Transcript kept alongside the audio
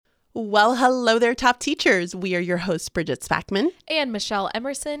Well, hello there, top teachers. We are your hosts, Bridget Spackman and Michelle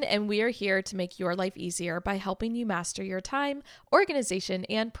Emerson, and we are here to make your life easier by helping you master your time, organization,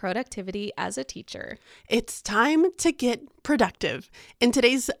 and productivity as a teacher. It's time to get productive. In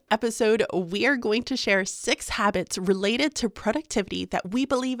today's episode, we are going to share 6 habits related to productivity that we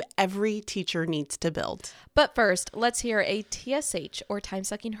believe every teacher needs to build. But first, let's hear a TSH or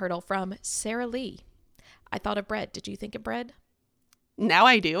time-sucking hurdle from Sarah Lee. I thought of bread. Did you think of bread? Now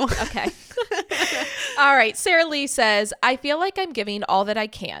I do. Okay. All right. Sarah Lee says, I feel like I'm giving all that I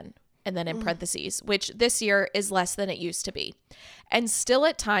can, and then in parentheses, which this year is less than it used to be, and still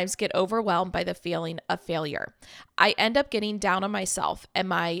at times get overwhelmed by the feeling of failure. I end up getting down on myself and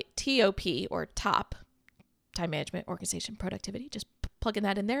my TOP or top, time management, organization, productivity, just plugging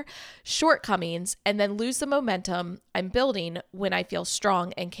that in there, shortcomings, and then lose the momentum I'm building when I feel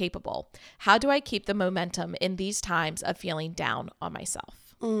strong and capable. How do I keep the momentum in these times of feeling down on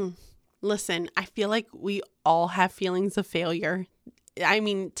myself? Listen, I feel like we all have feelings of failure. I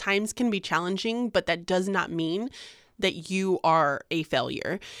mean, times can be challenging, but that does not mean that you are a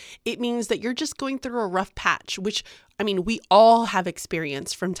failure. It means that you're just going through a rough patch, which, I mean, we all have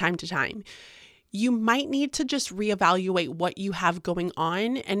experienced from time to time. You might need to just reevaluate what you have going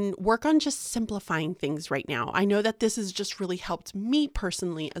on and work on just simplifying things right now. I know that this has just really helped me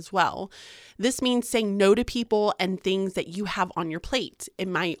personally as well. This means saying no to people and things that you have on your plate. It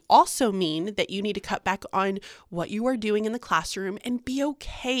might also mean that you need to cut back on what you are doing in the classroom and be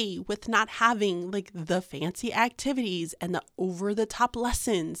okay with not having like the fancy activities and the over-the-top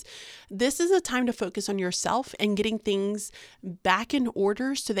lessons. This is a time to focus on yourself and getting things back in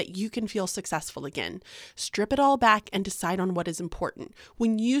order so that you can feel successful again. Strip it all back and decide on what is important.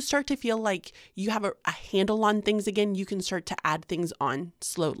 When you start to feel like you have a handle on things again, you can start to add things on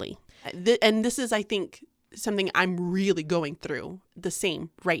slowly. And this is, I think, something I'm really going through the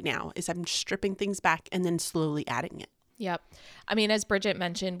same right now, is I'm stripping things back and then slowly adding it. Yep. I mean, as Bridget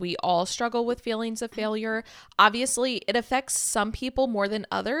mentioned, we all struggle with feelings of failure. Obviously, it affects some people more than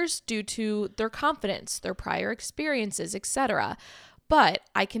others due to their confidence, their prior experiences, etc. But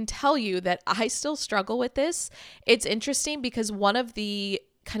I can tell you that I still struggle with this. It's interesting because one of the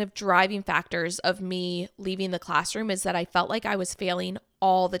kind of driving factors of me leaving the classroom is that I felt like I was failing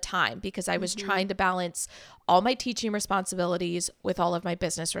all the time because I was trying to balance all my teaching responsibilities with all of my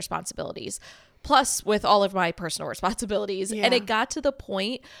business responsibilities, plus with all of my personal responsibilities. Yeah. And it got to the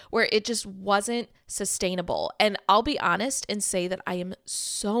point where it just wasn't sustainable. And I'll be honest and say that I am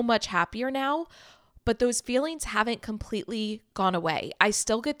so much happier now. But those feelings haven't completely gone away. I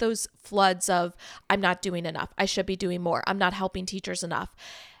still get those floods of, I'm not doing enough. I should be doing more. I'm not helping teachers enough.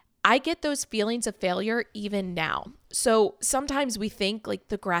 I get those feelings of failure even now. So sometimes we think like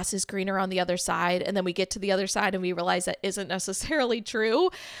the grass is greener on the other side, and then we get to the other side and we realize that isn't necessarily true.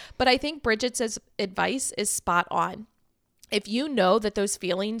 But I think Bridget's advice is spot on. If you know that those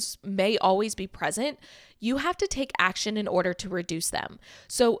feelings may always be present, you have to take action in order to reduce them.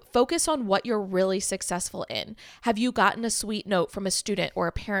 So focus on what you're really successful in. Have you gotten a sweet note from a student or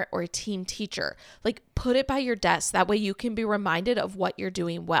a parent or a team teacher? Like, put it by your desk. That way you can be reminded of what you're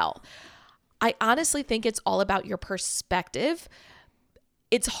doing well. I honestly think it's all about your perspective.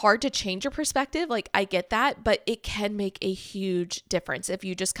 It's hard to change your perspective. Like, I get that, but it can make a huge difference if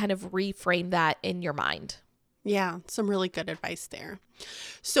you just kind of reframe that in your mind. Yeah, some really good advice there.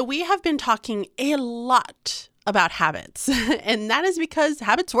 So we have been talking a lot about habits, and that is because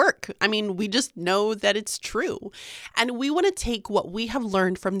habits work. I mean, we just know that it's true. And we want to take what we have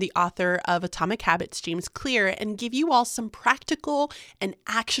learned from the author of Atomic Habits, James Clear, and give you all some practical and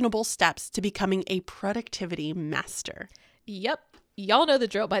actionable steps to becoming a productivity master. Yep. Y'all know the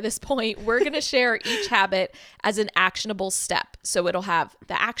drill by this point. We're going to share each habit as an actionable step. So it'll have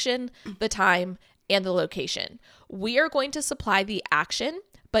the action, the time, and the location. We are going to supply the action,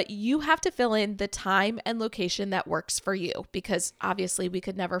 but you have to fill in the time and location that works for you, because obviously we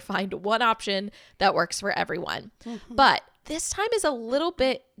could never find one option that works for everyone. But this time is a little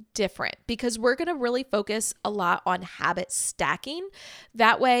bit different because we're going to really focus a lot on habit stacking.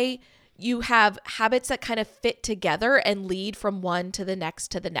 That way you have habits that kind of fit together and lead from one to the next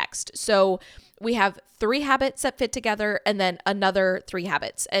to the next. So we have 3 habits that fit together and then another 3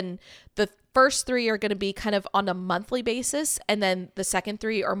 habits. And the first 3 are going to be kind of on a monthly basis. And then the second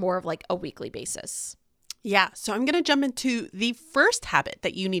 3 are more of like a weekly basis. Yeah, so I'm going to jump into the first habit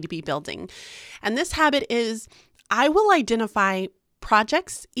that you need to be building. And this habit is, I will identify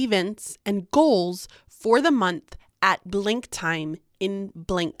projects, events, and goals for the month at blank time in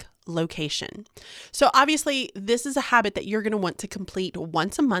blank location. So obviously, this is a habit that you're going to want to complete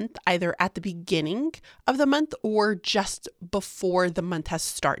once a month, either at the beginning of the month or just before the month has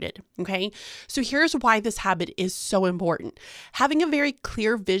started. Okay. So here's why this habit is so important. Having a very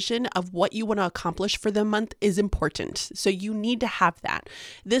clear vision of what you want to accomplish for the month is important. So you need to have that.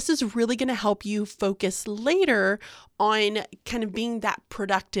 This is really going to help you focus later on kind of being that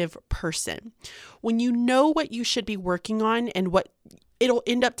productive person. When you know what you should be working on and what it'll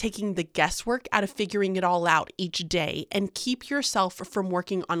end up taking the guesswork out of figuring it all out each day and keep yourself from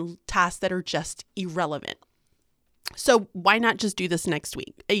working on tasks that are just irrelevant. So why not just do this next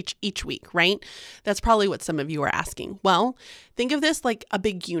week, each week, right? That's probably what some of you are asking. Well, think of this like a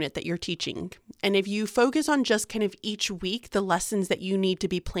big unit that you're teaching. And if you focus on just kind of each week, the lessons that you need to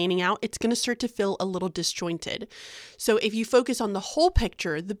be planning out, it's going to start to feel a little disjointed. So if you focus on the whole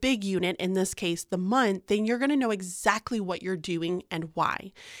picture, the big unit, in this case, the month, then you're going to know exactly what you're doing and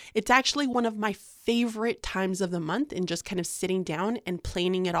why. It's actually one of my favorite times of the month in just kind of sitting down and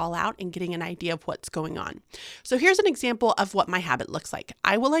planning it all out and getting an idea of what's going on. So here's an example of what my habit looks like.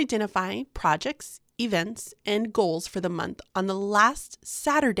 I will identify projects, events, and goals for the month on the last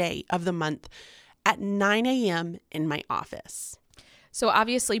Saturday of the month at 9 a.m. in my office. So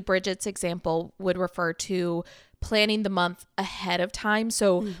obviously Bridget's example would refer to planning the month ahead of time.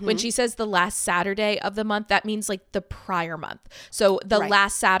 So when she says the last Saturday of the month, that means like the prior month. So the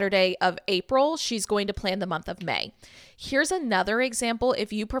last Saturday of April, she's going to plan the month of May. Here's another example.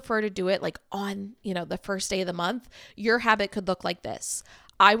 If you prefer to do it like on, the first day of the month, your habit could look like this.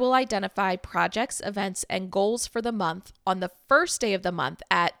 I will identify projects, events, and goals for the month on the first day of the month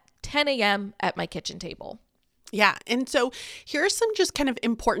at 10 a.m. at my kitchen table. Yeah. And so here are some just kind of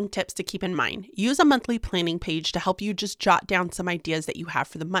important tips to keep in mind. Use a monthly planning page to help you just jot down some ideas that you have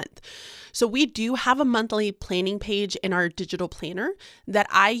for the month. So we do have a monthly planning page in our digital planner that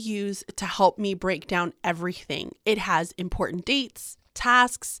I use to help me break down everything. It has important dates,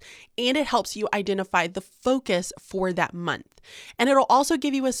 tasks, and it helps you identify the focus for that month. And it'll also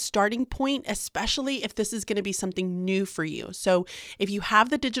give you a starting point, especially if this is going to be something new for you. So if you have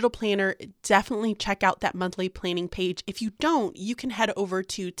the digital planner, definitely check out that monthly planning page. If you don't, you can head over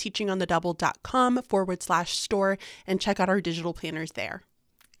to teachingonthedouble.com/store and check out our digital planners there.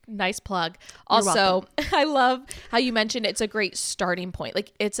 Nice plug. Also, I love how you mentioned it's a great starting point.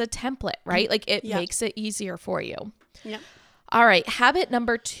 Like it's a template, right? Like it makes it easier for you. Yeah. All right. Habit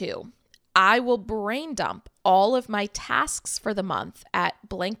number 2. I will brain dump all of my tasks for the month at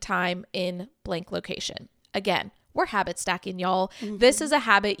blank time in blank location. Again, we're habit stacking, y'all. This is a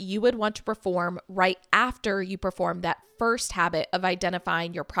habit you would want to perform right after you perform that first habit of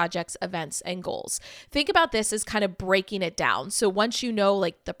identifying your projects, events, and goals. Think about this as kind of breaking it down. So once you know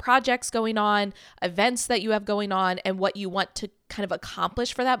like the projects going on, events that you have going on, and what you want to kind of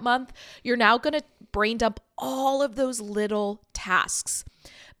accomplish for that month, you're now going to brain dump all of those little tasks.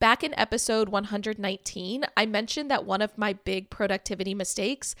 Back in episode 119, I mentioned that one of my big productivity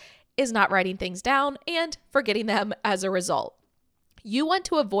mistakes is not writing things down and forgetting them as a result. You want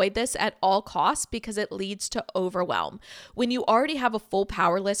to avoid this at all costs because it leads to overwhelm. When you already have a full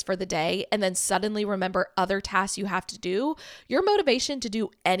power list for the day and then suddenly remember other tasks you have to do, your motivation to do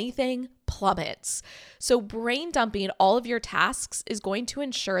anything plummets. So brain dumping all of your tasks is going to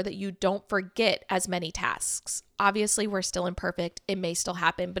ensure that you don't forget as many tasks. Obviously, we're still imperfect. It may still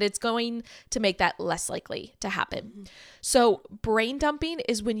happen, but it's going to make that less likely to happen. So brain dumping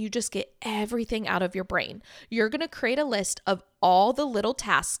is when you just get everything out of your brain. You're going to create a list of all the little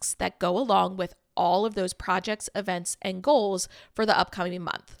tasks that go along with all of those projects, events, and goals for the upcoming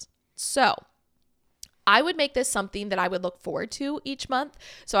month. So I would make this something that I would look forward to each month.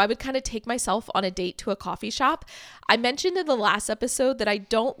 So I would kind of take myself on a date to a coffee shop. I mentioned in the last episode that I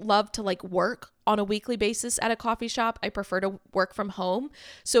don't love to like work on a weekly basis at a coffee shop. I prefer to work from home.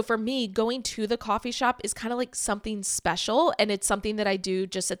 So for me, going to the coffee shop is kind of like something special, and it's something that I do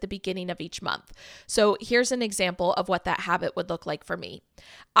just at the beginning of each month. So here's an example of what that habit would look like for me.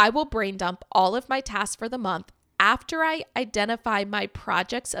 I will brain dump all of my tasks for the month after I identify my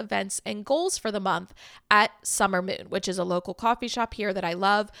projects, events, and goals for the month at Summer Moon, which is a local coffee shop here that I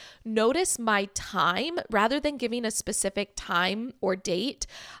love. Notice my time, rather than giving a specific time or date,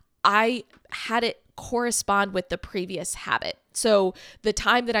 I had it correspond with the previous habit. So the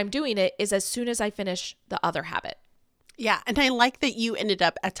time that I'm doing it is as soon as I finish the other habit. Yeah. And I like that you ended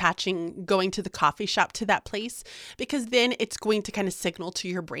up attaching going to the coffee shop to that place, because then it's going to kind of signal to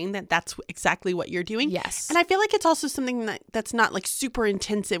your brain that that's exactly what you're doing. Yes. And I feel like it's also something that's not like super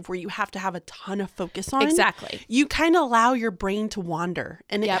intensive where you have to have a ton of focus on. Exactly. You kind of allow your brain to wander,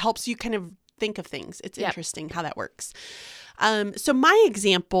 and it helps you kind of think of things. It's interesting how that works. So my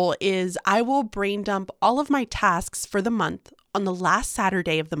example is I will brain dump all of my tasks for the month on the last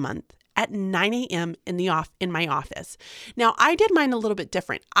Saturday of the month at 9 a.m. in my office. Now, I did mine a little bit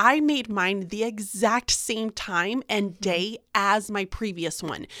different. I made mine the exact same time and day as my previous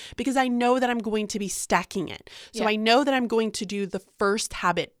one because I know that I'm going to be stacking it. So I know that I'm going to do the first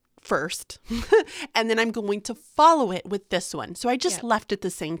habit first, and then I'm going to follow it with this one. So I just left it the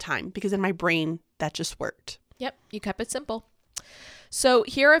same time because in my brain, that just worked. Yep, you kept it simple. So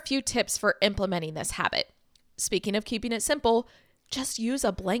here are a few tips for implementing this habit. Speaking of keeping it simple, just use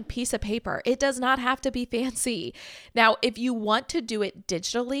a blank piece of paper. It does not have to be fancy. Now, if you want to do it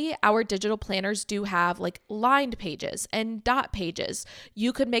digitally, our digital planners do have like lined pages and dot pages.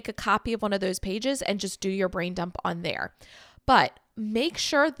 You could make a copy of one of those pages and just do your brain dump on there. But make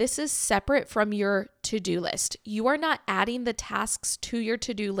sure this is separate from your to-do list. You are not adding the tasks to your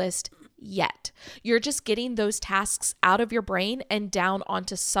to-do list yet. You're just getting those tasks out of your brain and down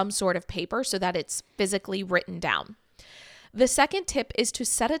onto some sort of paper so that it's physically written down. The second tip is to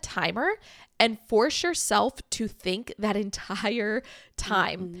set a timer and force yourself to think that entire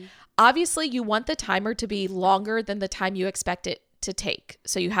time. Obviously, you want the timer to be longer than the time you expect it to take.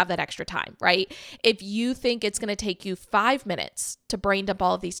 So you have that extra time, right? If you think it's going to take you 5 minutes to brain dump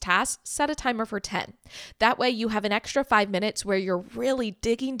all of these tasks, set a timer for 10. That way you have an extra 5 minutes where you're really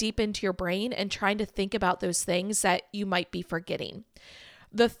digging deep into your brain and trying to think about those things that you might be forgetting.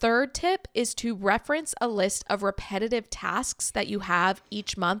 The third tip is to reference a list of repetitive tasks that you have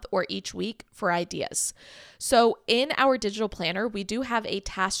each month or each week for ideas. So in our digital planner, we do have a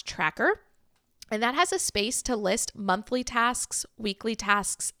task tracker, and that has a space to list monthly tasks, weekly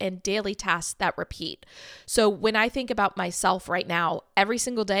tasks, and daily tasks that repeat. So when I think about myself right now, every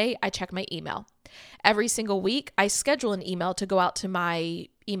single day I check my email. Every single week I schedule an email to go out to my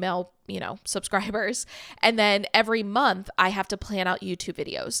email, subscribers. And then every month I have to plan out YouTube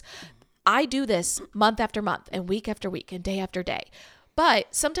videos. I do this month after month and week after week and day after day.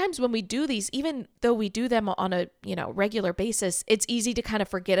 But sometimes when we do these, even though we do them on a, regular basis, it's easy to kind of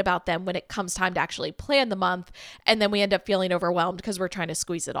forget about them when it comes time to actually plan the month. And then we end up feeling overwhelmed because we're trying to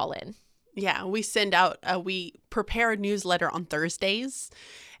squeeze it all in. Yeah, we we prepare a newsletter on Thursdays,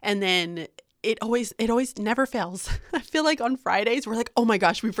 and then it always never fails. I feel like on Fridays, we're like, oh my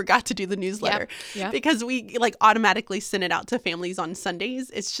gosh, we forgot to do the newsletter because we automatically send it out to families on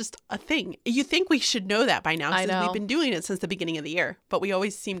Sundays. It's just a thing. You think we should know that by now since we've been doing it since the beginning of the year, but we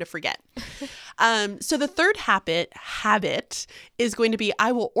always seem to forget. So the third habit is going to be,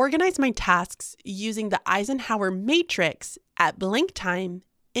 I will organize my tasks using the Eisenhower matrix at blank time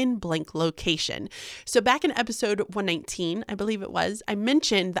in blank location. So back in episode 119, I believe it was, I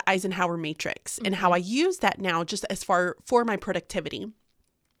mentioned the Eisenhower matrix and how I use that now just for my productivity.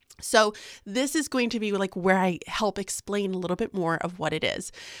 So this is going to be where I help explain a little bit more of what it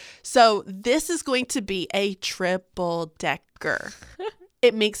is. So this is going to be a triple decker.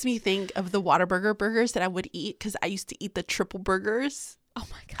 It makes me think of the Whataburger burgers that I would eat because I used to eat the triple burgers. Oh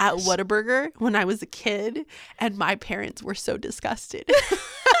my gosh. At Whataburger when I was a kid, and my parents were so disgusted.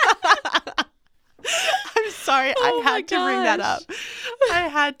 I'm sorry. I had to bring that up. I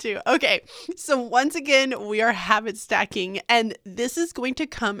had to. Okay. So once again, we are habit stacking, and this is going to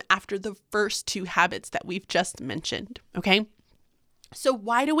come after the first two habits that we've just mentioned. Okay. So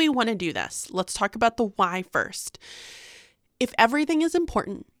why do we want to do this? Let's talk about the why first. If everything is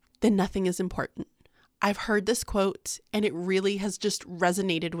important, then nothing is important. I've heard this quote and it really has just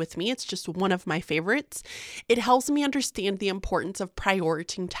resonated with me. It's just one of my favorites. It helps me understand the importance of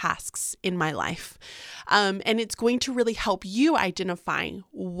prioritizing tasks in my life. And it's going to really help you identify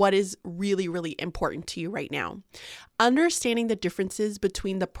what is really, really important to you right now. Understanding the differences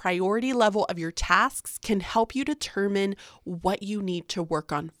between the priority level of your tasks can help you determine what you need to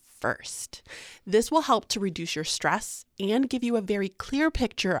work on first. This will help to reduce your stress and give you a very clear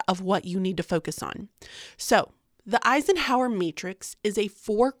picture of what you need to focus on. So, the Eisenhower matrix is a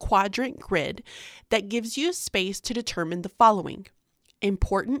 4-quadrant grid that gives you space to determine the following: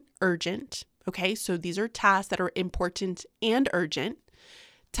 important, urgent. Okay, so these are tasks that are important and urgent.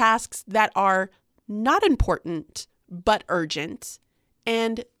 Tasks that are not important but urgent,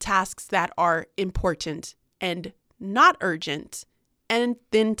 and tasks that are important and not urgent, and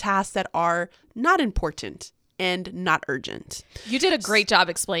then tasks that are not important and not urgent. You did a great job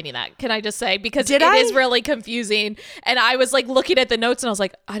explaining that. Can I just say, because it is really confusing. And I was looking at the notes and I was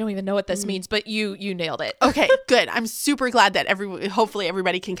like, I don't even know what this means, but you nailed it. Okay, good. I'm super glad that hopefully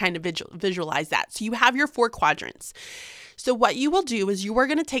everybody can kind of visualize that. So you have your 4 quadrants. So what you will do is you are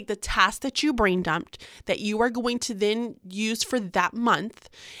going to take the task that you brain dumped that you are going to then use for that month,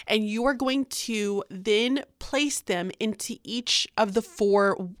 and you are going to then place them into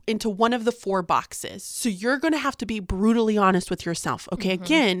one of the 4 boxes. So you're going to have to be brutally honest with yourself. Okay.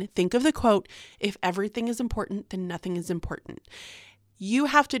 Again, think of the quote, if everything is important, then nothing is important. You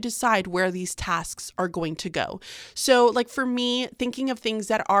have to decide where these tasks are going to go. So like for me, thinking of things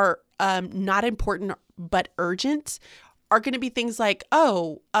that are not important but urgent are going to be things like,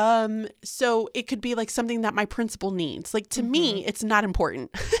 so it could be like something that my principal needs. Like to me, it's not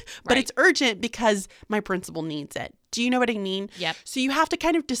important, but it's urgent because my principal needs it. Do you know what I mean? Yep. So you have to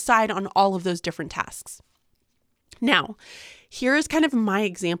kind of decide on all of those different tasks. Now, here is kind of my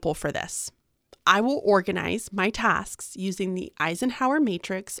example for this. I will organize my tasks using the Eisenhower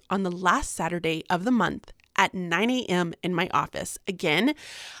matrix on the last Saturday of the month at 9 a.m. in my office. Again,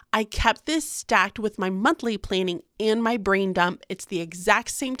 I kept this stacked with my monthly planning and my brain dump. It's the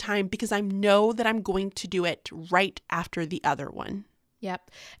exact same time because I know that I'm going to do it right after the other one. Yep.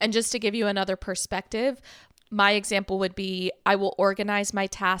 And just to give you another perspective, my example would be I will organize my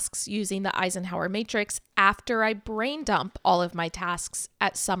tasks using the Eisenhower matrix after I brain dump all of my tasks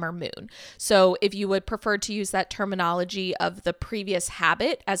at summer moon. So if you would prefer to use that terminology of the previous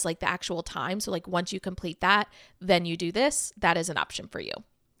habit as like the actual time, so like once you complete that, then you do this, that is an option for you.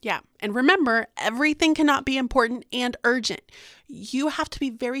 Yeah. And remember, everything cannot be important and urgent. You have to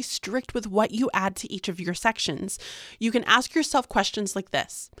be very strict with what you add to each of your sections. You can ask yourself questions like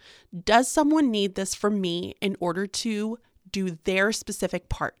this. Does someone need this from me in order to do their specific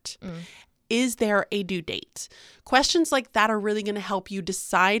part? Is there a due date? Questions like that are really going to help you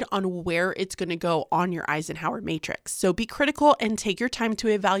decide on where it's going to go on your Eisenhower matrix. So be critical and take your time to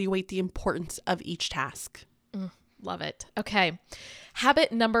evaluate the importance of each task. Love it. Okay.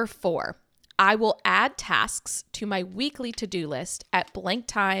 Habit number 4. I will add tasks to my weekly to-do list at blank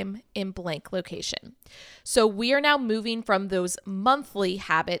time in blank location. So we are now moving from those monthly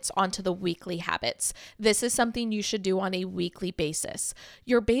habits onto the weekly habits. This is something you should do on a weekly basis.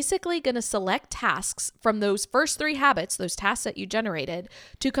 You're basically going to select tasks from those first 3 habits, those tasks that you generated,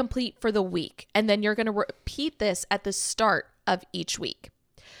 to complete for the week. And then you're going to repeat this at the start of each week.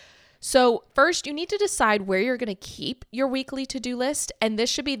 So first, you need to decide where you're going to keep your weekly to-do list, and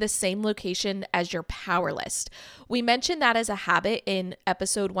this should be the same location as your power list. We mentioned that as a habit in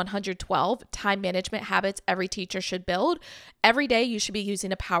episode 112, time management habits every teacher should build. Every day, you should be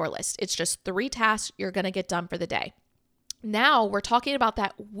using a power list. It's just 3 tasks you're going to get done for the day. Now we're talking about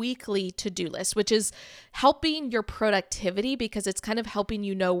that weekly to-do list, which is helping your productivity because it's kind of helping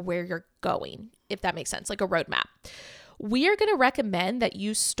you know where you're going, if that makes sense, like a roadmap. We are going to recommend that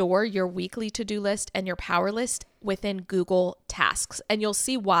you store your weekly to-do list and your power list within Google Tasks. And you'll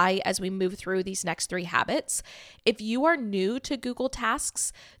see why as we move through these next 3 habits. If you are new to Google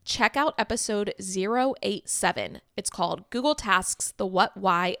Tasks, check out episode 087. It's called Google Tasks, the what,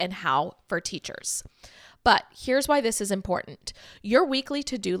 why, and how for teachers. But here's why this is important. Your weekly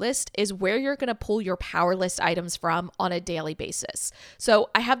to-do list is where you're going to pull your power list items from on a daily basis. So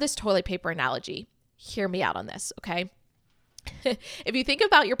I have this toilet paper analogy. Hear me out on this, okay? If you think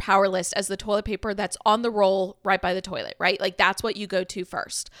about your power list as the toilet paper that's on the roll right by the toilet, right? Like that's what you go to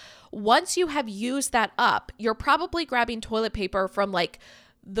first. Once you have used that up, you're probably grabbing toilet paper from like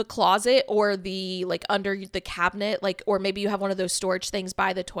the closet or the like under the cabinet, like, or maybe you have one of those storage things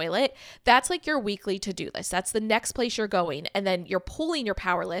by the toilet. That's like your weekly to-do list. That's the next place you're going. And then you're pulling your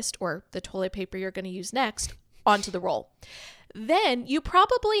power list or the toilet paper you're going to use next onto the roll. Then you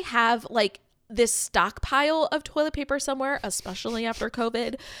probably have like this stockpile of toilet paper somewhere, especially after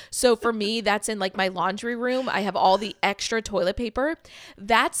COVID. So for me, that's in like my laundry room. I have all the extra toilet paper.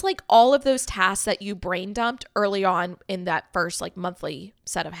 That's like all of those tasks that you brain dumped early on in that first like monthly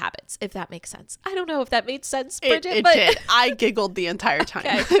set of habits, if that makes sense. I don't know if that made sense, Bridget. It did. I giggled the entire time.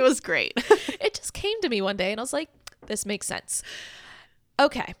 Okay. It was great. It just came to me one day and I was like, this makes sense.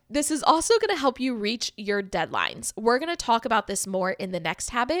 Okay, this is also going to help you reach your deadlines. We're going to talk about this more in the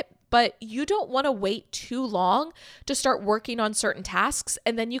next habit, but you don't want to wait too long to start working on certain tasks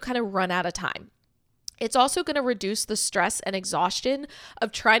and then you kind of run out of time. It's also going to reduce the stress and exhaustion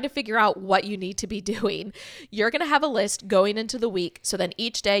of trying to figure out what you need to be doing. You're going to have a list going into the week, so then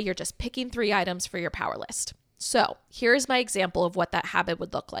each day you're just picking 3 items for your power list. So here's my example of what that habit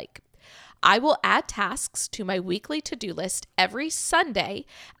would look like. I will add tasks to my weekly to-do list every Sunday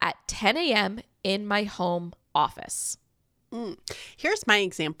at 10 a.m. in my home office. Here's my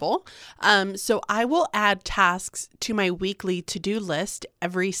example. So I will add tasks to my weekly to-do list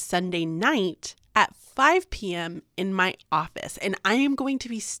every Sunday night at 5 p.m. in my office. And I am going to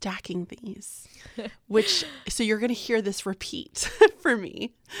be stacking these, so you're going to hear this repeat for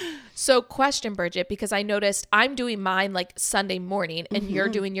me. So question, Bridget, because I noticed I'm doing mine like Sunday morning and you're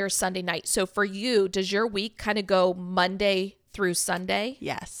doing your Sunday night. So for you, does your week kind of go Monday through Sunday?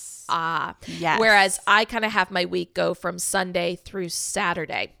 Yes. Yes. Whereas I kind of have my week go from Sunday through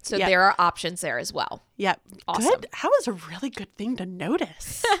Saturday. So there are options there as well. Yep. Awesome. Good. That was a really good thing to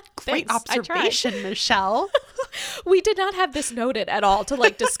notice. Great observation, Michelle. We did not have this noted at all to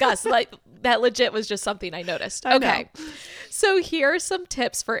like discuss. Like that legit was just something I noticed. Okay. So here are some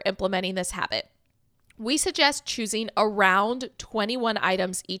tips for implementing this habit. We suggest choosing around 21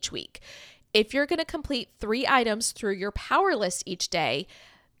 items each week. If you're going to complete 3 items through your power list each day,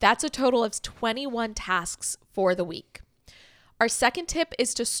 that's a total of 21 tasks for the week. Our second tip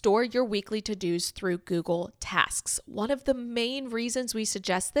is to store your weekly to-dos through Google Tasks. One of the main reasons we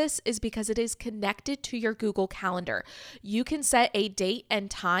suggest this is because it is connected to your Google Calendar. You can set a date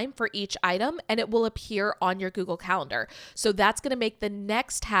and time for each item and it will appear on your Google Calendar. So that's going to make the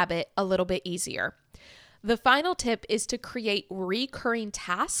next habit a little bit easier. The final tip is to create recurring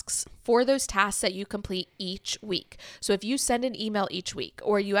tasks for those tasks that you complete each week. So if you send an email each week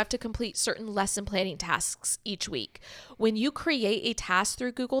or you have to complete certain lesson planning tasks each week, when you create a task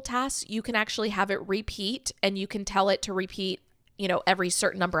through Google Tasks, you can actually have it repeat and you can tell it to repeat every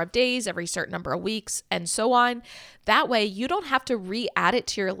certain number of days, every certain number of weeks, and so on. That way, you don't have to re-add it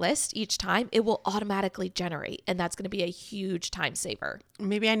to your list each time. It will automatically generate, and that's going to be a huge time saver.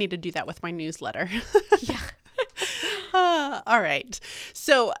 Maybe I need to do that with my newsletter. Yeah. All right.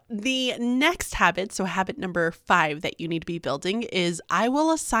 So the next habit, so habit number 5 that you need to be building is I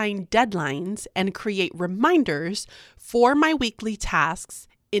will assign deadlines and create reminders for my weekly tasks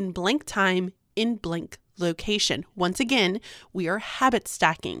in blank time in blank location. Once again, we are habit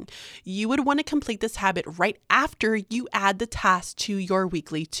stacking. You would want to complete this habit right after you add the task to your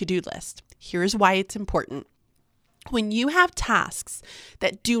weekly to-do list. Here's why it's important. When you have tasks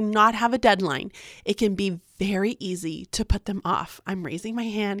that do not have a deadline, it can be very easy to put them off. I'm raising my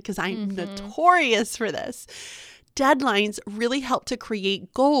hand because I'm notorious for this. Deadlines really help to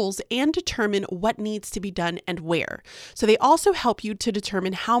create goals and determine what needs to be done and where. So they also help you to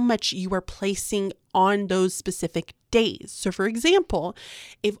determine how much you are placing on those specific days. So for example,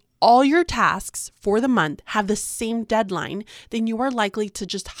 if all your tasks for the month have the same deadline, then you are likely to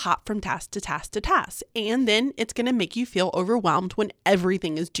just hop from task to task to task. And then it's going to make you feel overwhelmed when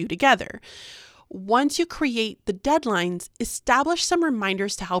everything is due together. Once you create the deadlines, establish some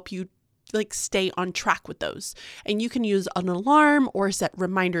reminders to help you stay on track with those. And you can use an alarm or set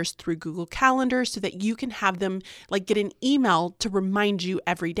reminders through Google Calendar so that you can have them get an email to remind you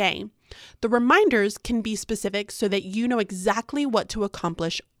every day. The reminders can be specific so that you know exactly what to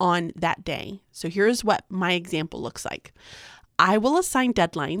accomplish on that day. So here's what my example looks like. I will assign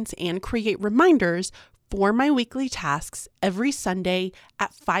deadlines and create reminders for my weekly tasks every Sunday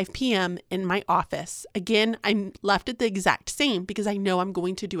at 5 p.m. in my office. Again, I left it the exact same because I know I'm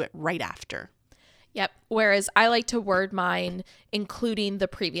going to do it right after. Yep. Whereas I like to word mine including the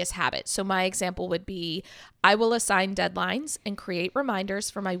previous habit. So my example would be, I will assign deadlines and create reminders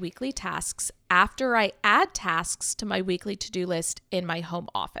for my weekly tasks after I add tasks to my weekly to-do list in my home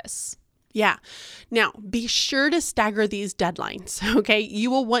office. Yeah. Now, be sure to stagger these deadlines, okay?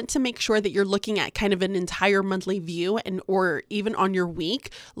 You will want to make sure that you're looking at kind of an entire monthly view or even on your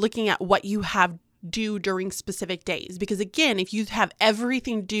week, looking at what you have due during specific days. Because again, if you have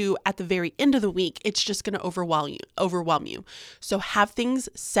everything due at the very end of the week, it's just going to overwhelm you. So have things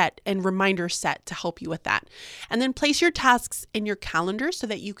set and reminders set to help you with that. And then place your tasks in your calendar so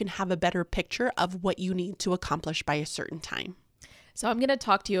that you can have a better picture of what you need to accomplish by a certain time. So I'm going to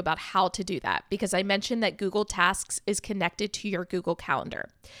talk to you about how to do that because I mentioned that Google Tasks is connected to your Google Calendar.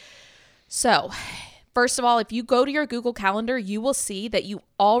 So first of all, if you go to your Google Calendar, you will see that you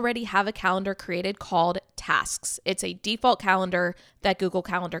already have a calendar created called Tasks. It's a default calendar that Google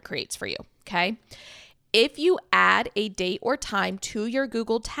Calendar creates for you, okay? If you add a date or time to your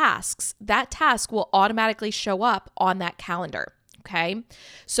Google Tasks, that task will automatically show up on that calendar. Okay.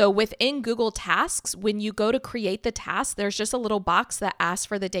 So within Google Tasks, when you go to create the task, there's just a little box that asks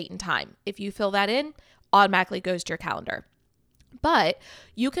for the date and time. If you fill that in, automatically goes to your calendar. But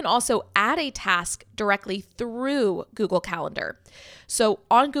you can also add a task directly through Google Calendar. So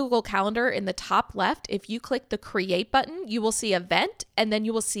on Google Calendar in the top left, if you click the create button, you will see event and then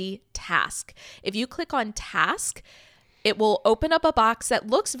you will see task. If you click on task, It will open up a box that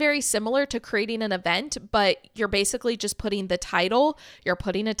looks very similar to creating an event, but you're basically just putting the title, you're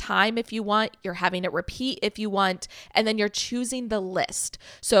putting a time if you want, you're having it repeat if you want, and then you're choosing the list.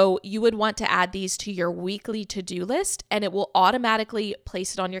 So you would want to add these to your weekly to-do list, and it will automatically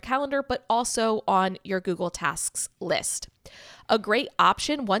place it on your calendar, but also on your Google Tasks list. A great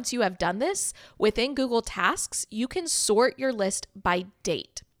option once you have done this, within Google Tasks, you can sort your list by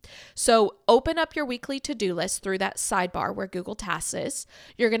date. So open up your weekly to-do list through that sidebar where Google Tasks is.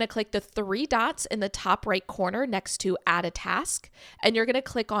 You're going to click the 3 dots in the top right corner next to add a task, and you're going to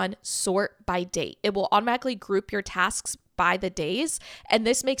click on sort by date. It will automatically group your tasks by the days, and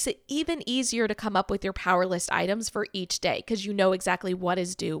this makes it even easier to come up with your power list items for each day because you know exactly what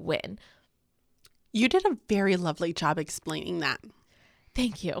is due when. You did a very lovely job explaining that.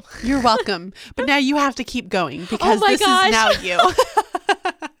 Thank you. You're welcome. But now you have to keep going because this is now you.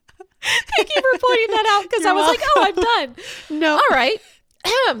 Thank you for pointing that out because I was like, oh, I'm done. No. All right.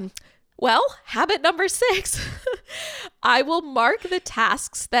 Well, habit number 6. I will mark the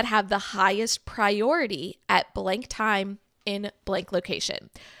tasks that have the highest priority at blank time in blank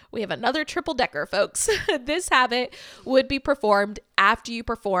location. We have another triple decker, folks. This habit would be performed after you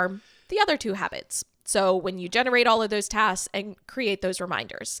perform the other 2 habits. So when you generate all of those tasks and create those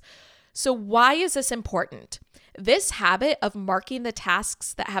reminders. So why is this important? This habit of marking the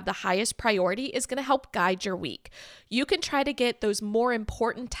tasks that have the highest priority is going to help guide your week. You can try to get those more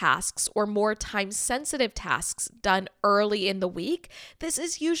important tasks or more time-sensitive tasks done early in the week. This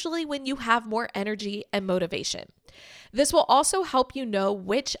is usually when you have more energy and motivation. This will also help you know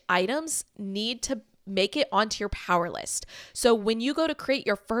which items need to make it onto your power list. So when you go to create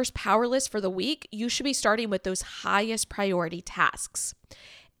your first power list for the week, you should be starting with those highest priority tasks.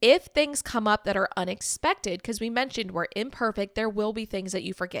 If things come up that are unexpected, because we mentioned we're imperfect, there will be things that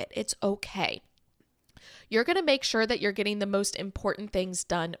you forget. It's okay. You're going to make sure that you're getting the most important things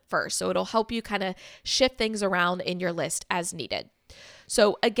done first. So it'll help you kind of shift things around in your list as needed.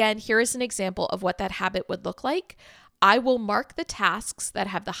 So again, here is an example of what that habit would look like. I will mark the tasks that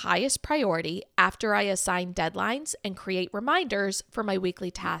have the highest priority after I assign deadlines and create reminders for my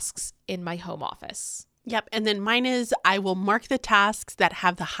weekly tasks in my home office. Yep. And then mine is I will mark the tasks that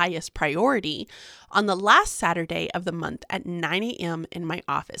have the highest priority on the last Saturday of the month at 9 a.m. in my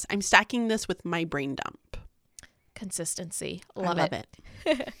office. I'm stacking this with my brain dump. Consistency. I love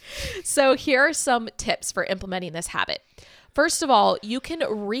it. So here are some tips for implementing this habit. First of all, you can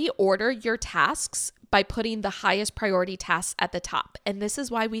reorder your tasks by putting the highest priority tasks at the top. And this is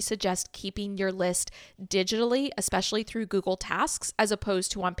why we suggest keeping your list digitally, especially through Google Tasks, as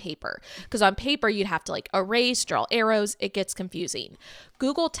opposed to on paper. Because on paper, you'd have to erase, draw arrows. It gets confusing.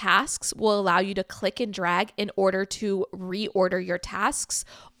 Google Tasks will allow you to click and drag in order to reorder your tasks.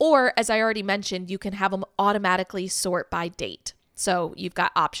 Or, as I already mentioned, you can have them automatically sort by date. So you've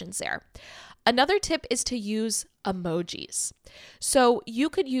got options there. Another tip is to use emojis. So you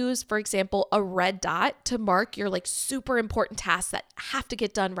could use, for example, a red dot to mark your super important tasks that have to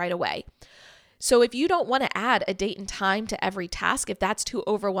get done right away. So if you don't want to add a date and time to every task, if that's too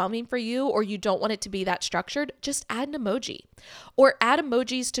overwhelming for you or you don't want it to be that structured, just add an emoji or add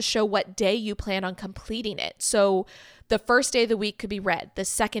emojis to show what day you plan on completing it. So the first day of the week could be red, the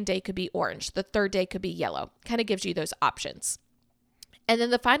second day could be orange, the third day could be yellow. Kind of gives you those options. And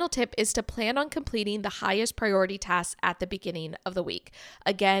then the final tip is to plan on completing the highest priority tasks at the beginning of the week.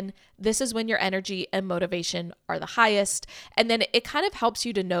 Again, this is when your energy and motivation are the highest. And then it kind of helps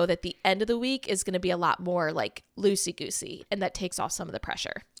you to know that the end of the week is going to be a lot more loosey-goosey, and that takes off some of the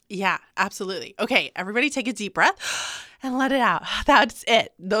pressure. Yeah, absolutely. Okay, everybody take a deep breath and let it out. That's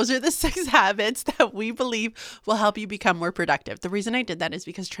it. Those are the 6 habits that we believe will help you become more productive. The reason I did that is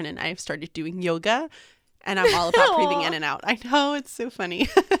because Trin and I have started doing yoga. And I'm all about breathing in and out. I know, it's so funny.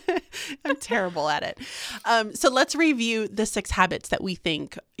 I'm terrible at it. So let's review the 6 habits that we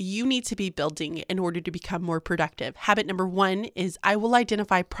think you need to be building in order to become more productive. Habit number 1 is I will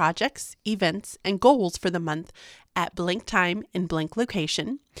identify projects, events, and goals for the month at blank time in blank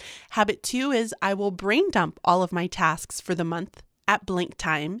location. Habit 2 is I will brain dump all of my tasks for the month at blank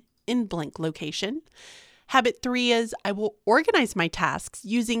time in blank location. Habit 3 is I will organize my tasks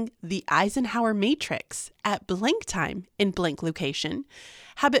using the Eisenhower matrix at blank time in blank location.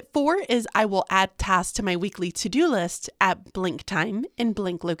 Habit 4 is I will add tasks to my weekly to-do list at blank time in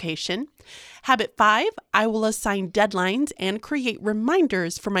blank location. Habit 5, I will assign deadlines and create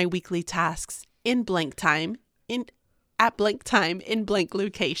reminders for my weekly tasks in blank time at blank time in blank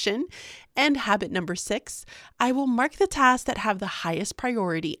location. And habit number 6, I will mark the tasks that have the highest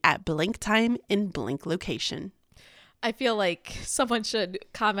priority at blank time in blank location. I feel like someone should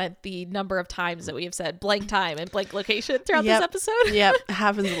comment the number of times that we have said blank time and blank location throughout this episode. Yep,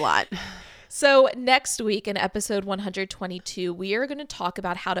 happens a lot. So next week in episode 122, we are going to talk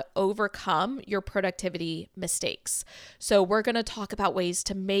about how to overcome your productivity mistakes. So we're going to talk about ways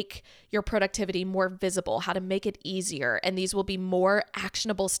to make your productivity more visible, how to make it easier. And these will be more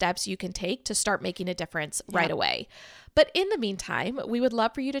actionable steps you can take to start making a difference right away. But in the meantime, we would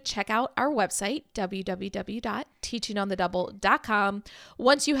love for you to check out our website, www.teachingonthedouble.com.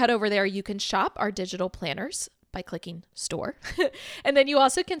 Once you head over there, you can shop our digital planners by clicking store. And then you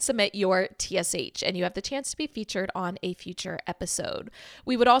also can submit your TSH and you have the chance to be featured on a future episode.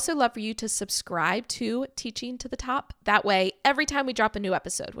 We would also love for you to subscribe to Teaching to the Top. That way, every time we drop a new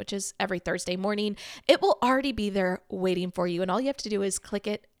episode, which is every Thursday morning, it will already be there waiting for you. And all you have to do is click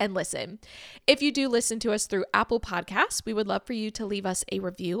it and listen. If you do listen to us through Apple Podcasts, we would love for you to leave us a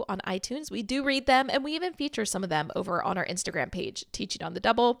review on iTunes. We do read them and we even feature some of them over on our Instagram page, Teaching on the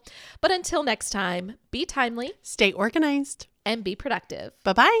Double. But until next time, be timely, stay organized, and be productive.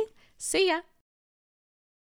 Bye-bye. See ya.